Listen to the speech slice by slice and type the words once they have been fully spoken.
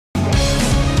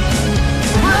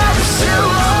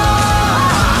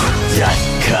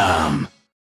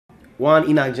Juan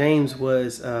Enoch James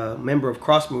was a member of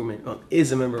Cross Movement,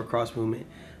 is a member of Cross Movement.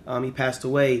 He passed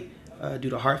away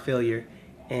due to heart failure,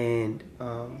 and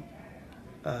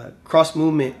Cross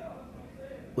Movement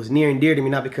was near and dear to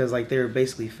me, not because like they're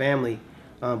basically family,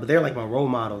 but they're like my role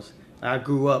models. I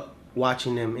grew up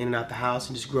watching them in and out the house,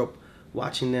 and just grew up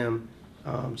watching them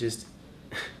just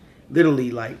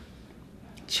literally like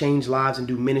change lives and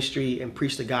do ministry and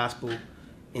preach the gospel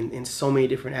in so many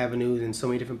different avenues and so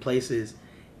many different places.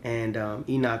 And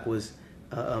Enoch was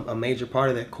a major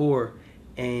part of that core.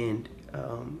 And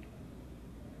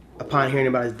upon hearing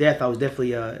about his death, I was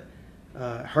definitely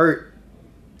hurt,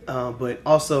 but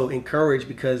also encouraged,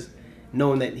 because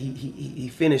knowing that he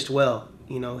finished well.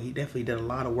 You know, he definitely did a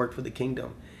lot of work for the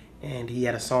kingdom. And he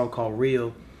had a song called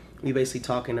Real. We basically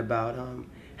talking about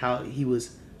how he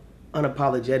was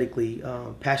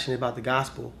unapologetically passionate about the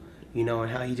gospel, you know,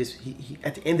 and how he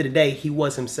at the end of the day, he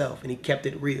was himself and he kept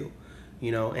it real,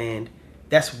 you know. And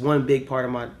that's one big part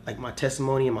of my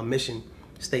testimony and my mission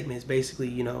statement is basically,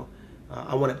 you know,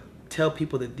 I want to tell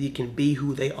people that they can be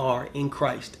who they are in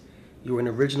Christ. You're an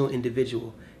original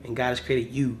individual, and God has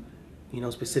created you, you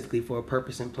know, specifically for a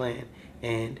purpose and plan.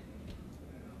 And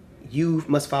you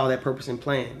must follow that purpose and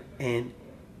plan. And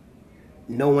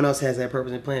no one else has that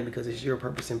purpose and plan, because it's your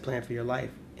purpose and plan for your life.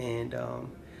 And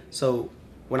so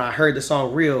when I heard the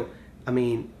song Real, I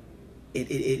mean,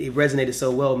 it resonated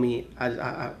so well with me.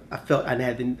 I felt I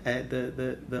had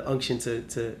the unction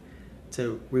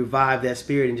to revive that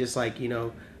spirit and just like, you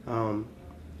know,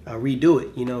 redo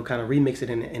it, you know, kind of remix it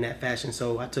in that fashion.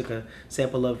 So I took a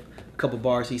sample of a couple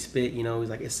bars he spit, you know. He's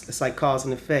like, it's like cause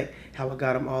and effect, how I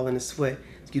got them all in a sweat.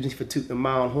 Excuse me for tooting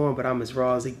my own horn, but I'm as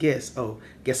raw as it gets. Oh,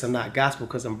 guess I'm not gospel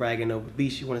because I'm bragging over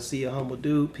beats. You want to see a humble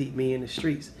dude? Peep me in the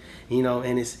streets, you know.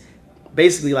 And it's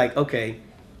basically like, okay,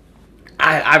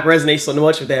 I resonate so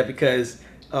much with that, because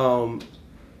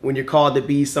when you're called to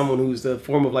be someone who's the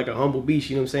form of like a humble beast,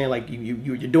 you know what I'm saying? Like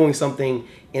you're doing something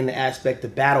in the aspect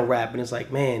of battle rap, and it's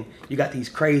like, man, you got these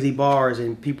crazy bars,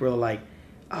 and people are like,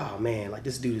 oh man, like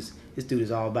this dude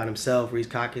is all about himself, or he's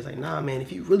cocky. It's like, nah, man,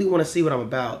 if you really want to see what I'm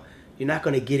about, you're not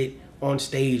gonna get it on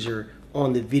stage or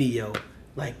on the video.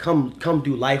 Like, come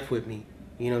do life with me.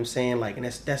 You know what I'm saying? Like, and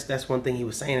that's one thing he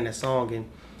was saying in that song. And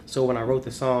so when I wrote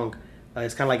the song,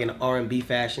 it's kind of like in an R&B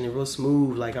fashion, and real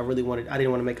smooth. Like I didn't want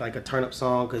to make like a turn up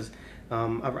song, because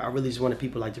I really just wanted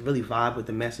people like to really vibe with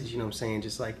the message. You know what I'm saying?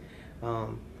 Just like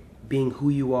being who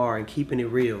you are and keeping it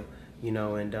real. You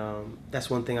know, and that's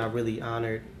one thing I really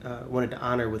wanted to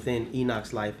honor within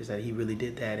Enoch's life, is that he really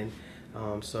did that.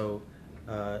 And so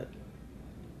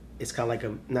it's kind of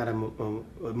like not a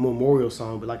memorial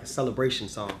song, but like a celebration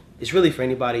song. It's really for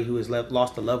anybody who has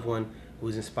lost a loved one, who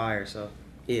is inspired. So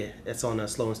yeah, that's on a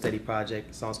Slow and Steady project.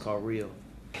 The song's called Real.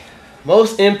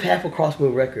 Most impactful Cross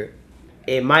Movement record.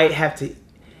 It might have to,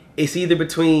 it's either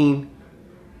between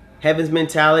Heaven's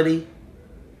Mentality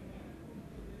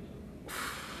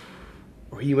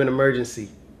or Human Emergency.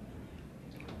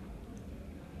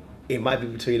 It might be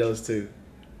between those two.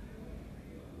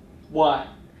 Why?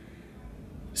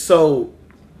 So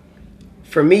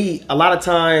for me, a lot of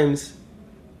times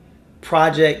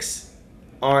projects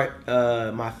aren't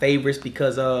my favorites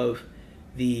because of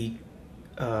the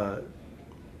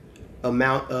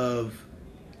amount of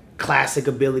classic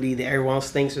ability that everyone else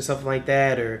thinks or something like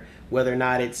that, or whether or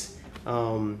not it's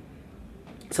some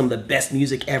of the best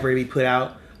music ever to be put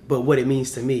out, but what it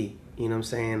means to me. You know what I'm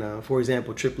saying? For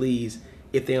example, Triple E's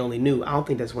If They Only Knew. I don't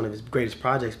think that's one of his greatest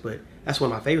projects, but that's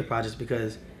one of my favorite projects,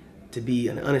 because to be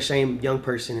an unashamed young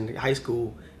person in high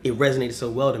school, it resonated so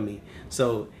well to me.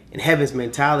 So in Heaven's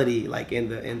Mentality, like in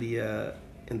the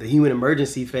Human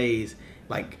Emergency phase,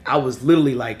 like I was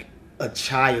literally like a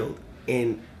child,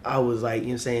 and I was like, you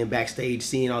know what I'm saying, backstage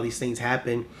seeing all these things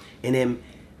happen, and then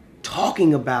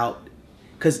talking about,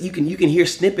 because you can hear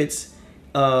snippets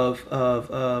of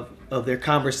their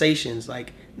conversations,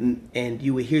 like, and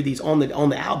you would hear these on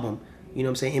the album, you know what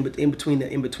I'm saying, in between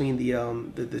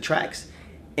the tracks.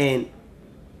 And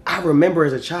I remember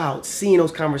as a child seeing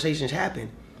those conversations happen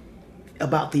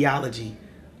about theology,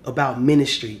 about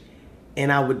ministry,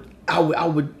 and I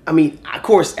mean, of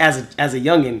course, as a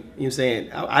youngin', you know what I'm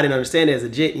saying, I didn't understand it as a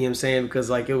jit, you know what I'm saying, because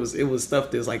like it was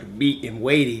stuff that was like meat and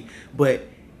weighty. But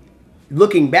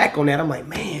looking back on that, I'm like,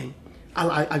 man,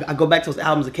 I go back to those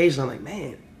albums occasionally. I'm like,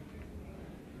 man,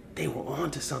 they were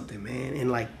on to something, man.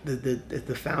 And like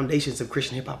the foundations of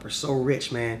Christian hip hop are so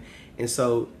rich, man. And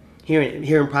so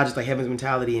hearing projects like Heaven's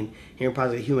Mentality and hearing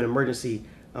projects like Human Emergency,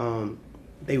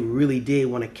 they really did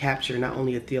want to capture not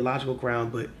only a theological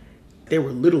ground, but they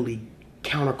were literally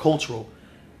countercultural.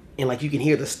 And like you can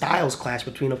hear the styles clash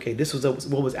between, okay, this was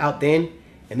what was out then,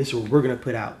 and this is what we're gonna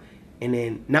put out. and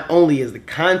then not only is the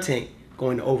content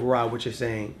going to override what you're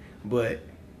saying, but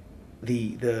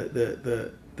the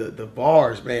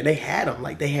bars, man, they had them.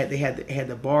 Like they had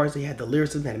the bars, they had the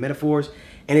lyricism, they had the metaphors,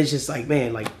 and it's just like,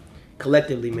 man, like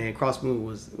collectively, man, Cross Moon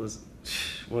was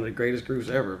one of the greatest groups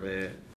ever, man.